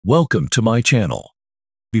Welcome to my channel.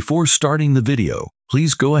 Before starting the video,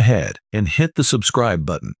 please go ahead and hit the subscribe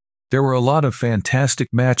button. There were a lot of fantastic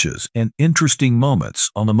matches and interesting moments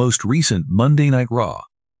on the most recent Monday Night Raw.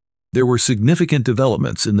 There were significant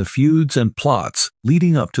developments in the feuds and plots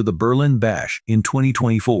leading up to the Berlin Bash in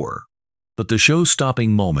 2024. But the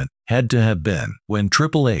show-stopping moment had to have been when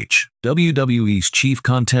Triple H, WWE's chief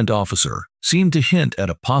content officer, seemed to hint at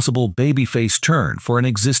a possible babyface turn for an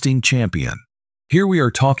existing champion. Here we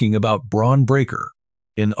are talking about Bron Breakker.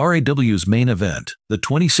 In RAW's main event, the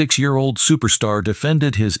 26-year-old superstar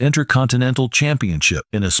defended his Intercontinental Championship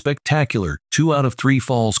in a spectacular 2 out of 3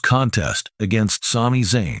 falls contest against Sami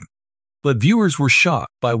Zayn. But viewers were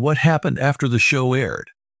shocked by what happened after the show aired.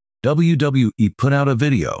 WWE put out a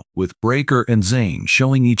video with Breakker and Zayn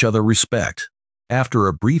showing each other respect. After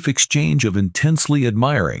a brief exchange of intensely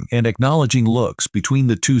admiring and acknowledging looks between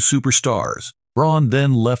the two superstars, Bron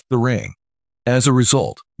then left the ring. As a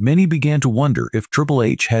result, many began to wonder if Triple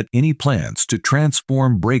H had any plans to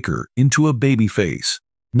transform Breakker into a babyface.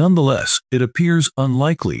 Nonetheless, it appears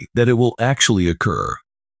unlikely that it will actually occur.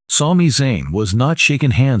 Sami Zayn was not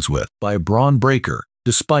shaken hands with by Bron Breakker,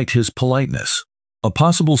 despite his politeness. A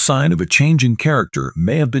possible sign of a change in character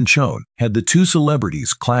may have been shown had the two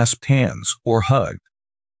celebrities clasped hands or hugged.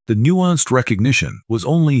 The nuanced recognition was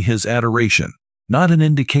only his adoration, not an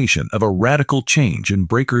indication of a radical change in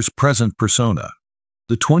Breakker's present persona.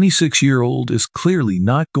 The 26-year-old is clearly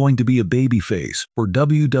not going to be a babyface for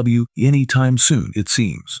WWE anytime soon, it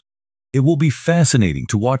seems. It will be fascinating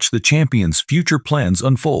to watch the champion's future plans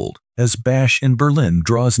unfold as Bash in Berlin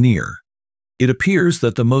draws near. It appears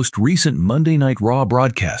that the most recent Monday Night Raw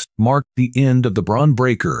broadcast marked the end of the Bron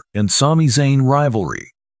Breakker and Sami Zayn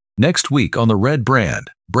rivalry. Next week on the Red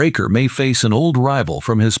brand, Breakker may face an old rival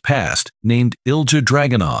from his past named Ilja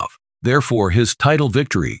Dragunov. Therefore, his title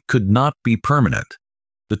victory could not be permanent.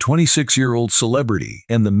 The 26-year-old celebrity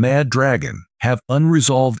and the Mad Dragon have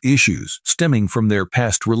unresolved issues stemming from their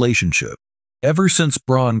past relationship. Ever since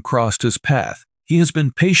Bron crossed his path, he has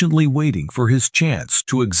been patiently waiting for his chance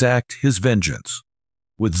to exact his vengeance.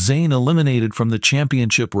 With Zayn eliminated from the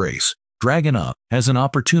championship race, Dragunov has an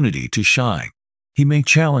opportunity to shine. He may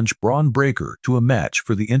challenge Bron Breakker to a match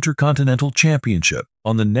for the Intercontinental Championship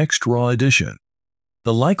on the next Raw edition.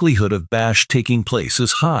 The likelihood of Bash taking place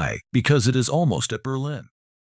is high because it is almost at Berlin.